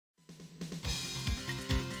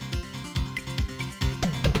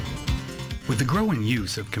With the growing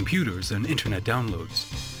use of computers and internet downloads,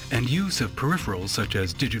 and use of peripherals such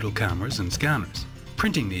as digital cameras and scanners,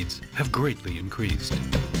 printing needs have greatly increased.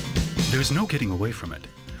 There's no getting away from it.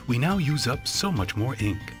 We now use up so much more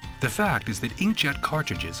ink. The fact is that inkjet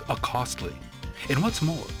cartridges are costly. And what's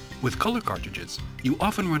more, with color cartridges, you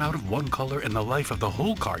often run out of one color and the life of the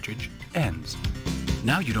whole cartridge ends.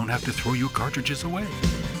 Now you don't have to throw your cartridges away.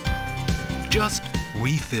 Just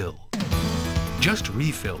refill. Just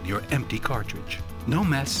refill your empty cartridge. No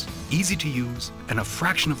mess, easy to use, and a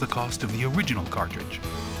fraction of the cost of the original cartridge.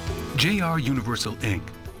 JR Universal Ink,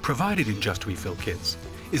 provided in Just Refill kits,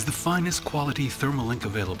 is the finest quality thermal ink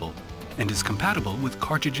available and is compatible with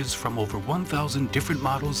cartridges from over 1,000 different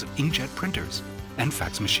models of inkjet printers and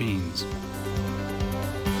fax machines.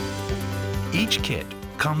 Each kit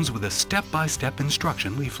comes with a step-by-step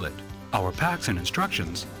instruction leaflet. Our packs and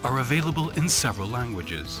instructions are available in several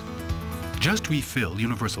languages. Just Refill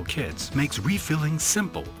Universal Kits makes refilling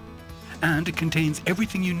simple, and it contains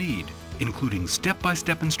everything you need, including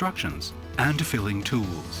step-by-step instructions and filling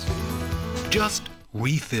tools. Just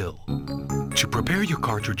refill. To prepare your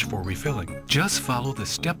cartridge for refilling, just follow the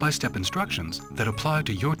step-by-step instructions that apply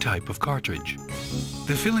to your type of cartridge.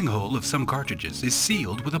 The filling hole of some cartridges is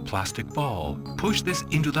sealed with a plastic ball. Push this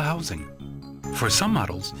into the housing. For some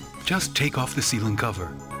models, just take off the sealing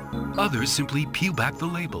cover. Others simply peel back the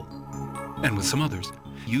label. And with some others,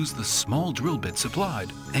 use the small drill bit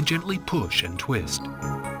supplied and gently push and twist.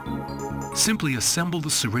 Simply assemble the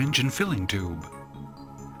syringe and filling tube.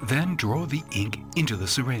 Then draw the ink into the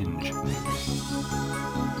syringe.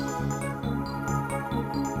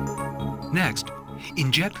 Next,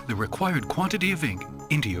 inject the required quantity of ink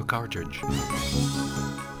into your cartridge.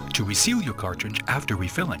 To reseal your cartridge after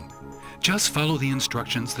refilling, just follow the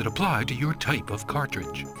instructions that apply to your type of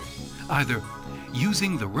cartridge, either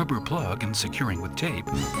using the rubber plug and securing with tape,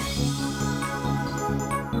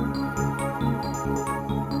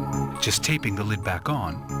 just taping the lid back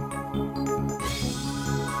on,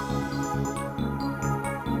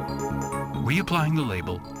 reapplying the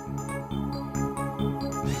label,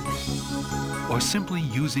 or simply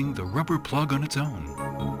using the rubber plug on its own.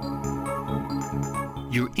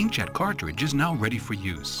 Your inkjet cartridge is now ready for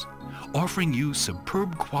use, offering you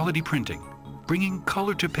superb quality printing, bringing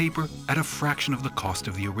color to paper at a fraction of the cost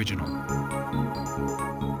of the original.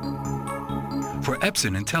 For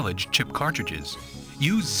Epson Intellige chip cartridges,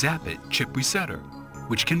 use Zap-It chip resetter,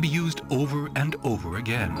 which can be used over and over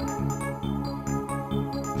again.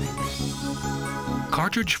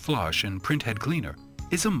 Cartridge flush and print head cleaner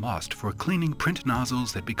is a must for cleaning print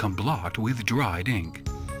nozzles that become blocked with dried ink.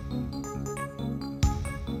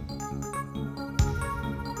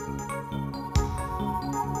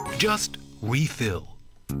 Just refill.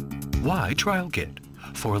 Why trial kit?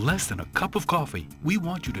 For less than a cup of coffee, we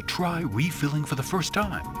want you to try refilling for the first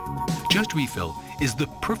time. Just Refill is the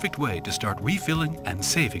perfect way to start refilling and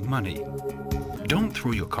saving money. Don't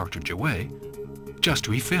throw your cartridge away. Just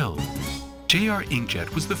refill. JR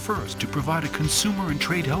Inkjet was the first to provide a consumer and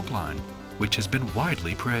trade helpline, which has been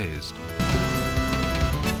widely praised.